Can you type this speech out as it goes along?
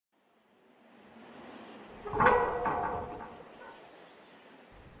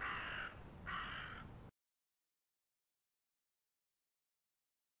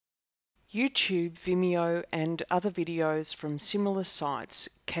YouTube, Vimeo, and other videos from similar sites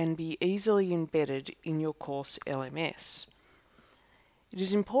can be easily embedded in your course LMS. It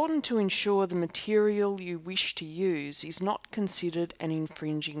is important to ensure the material you wish to use is not considered an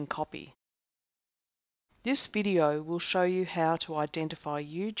infringing copy. This video will show you how to identify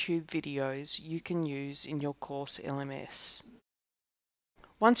YouTube videos you can use in your course LMS.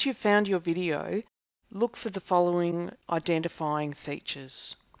 Once you've found your video, look for the following identifying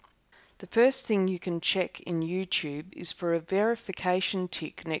features. The first thing you can check in YouTube is for a verification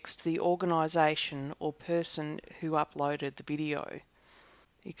tick next to the organisation or person who uploaded the video.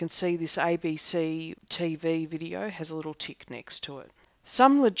 You can see this ABC TV video has a little tick next to it.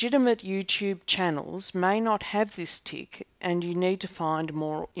 Some legitimate YouTube channels may not have this tick and you need to find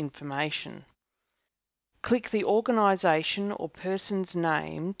more information. Click the organisation or person's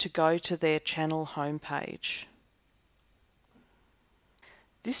name to go to their channel homepage.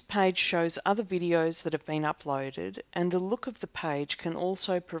 This page shows other videos that have been uploaded, and the look of the page can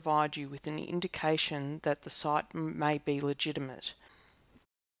also provide you with an indication that the site may be legitimate.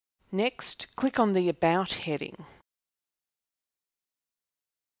 Next, click on the About heading.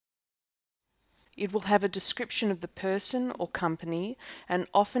 It will have a description of the person or company and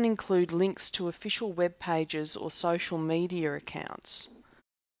often include links to official web pages or social media accounts.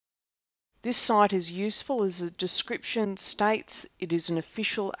 This site is useful as the description states it is an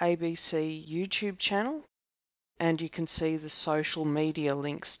official ABC YouTube channel, and you can see the social media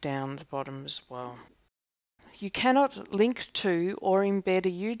links down the bottom as well. You cannot link to or embed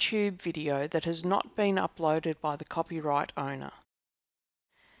a YouTube video that has not been uploaded by the copyright owner.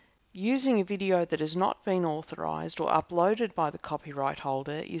 Using a video that has not been authorised or uploaded by the copyright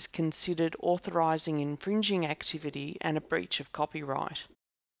holder is considered authorising infringing activity and a breach of copyright.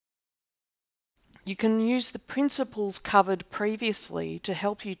 You can use the principles covered previously to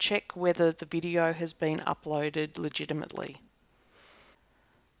help you check whether the video has been uploaded legitimately.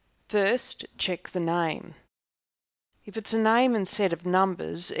 First, check the name. If it's a name and set of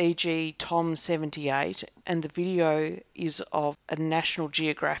numbers, e.g. Tom78, and the video is of a National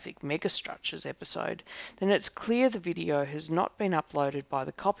Geographic Megastructures episode, then it's clear the video has not been uploaded by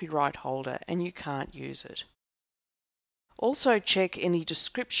the copyright holder and you can't use it. Also check any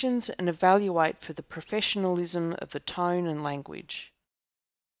descriptions and evaluate for the professionalism of the tone and language.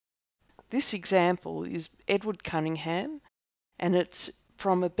 This example is Edward Cunningham, and it's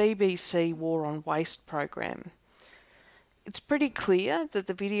from a BBC War on Waste program. It's pretty clear that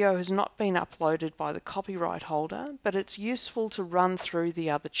the video has not been uploaded by the copyright holder, but it's useful to run through the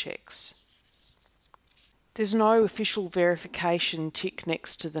other checks. There's no official verification tick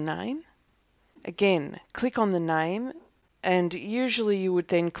next to the name. Again, click on the name, and usually you would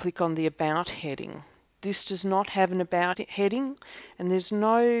then click on the About heading. This does not have an About heading, and there's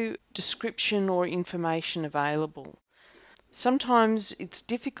no description or information available. Sometimes it's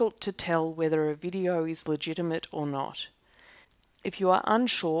difficult to tell whether a video is legitimate or not. If you are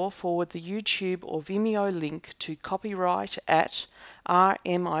unsure, forward the YouTube or Vimeo link to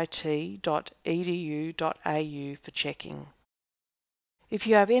copyright@rmit.edu.au for checking. If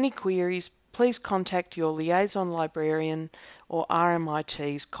you have any queries, please contact your liaison librarian or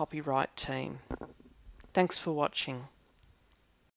RMIT's copyright team. Thanks for watching.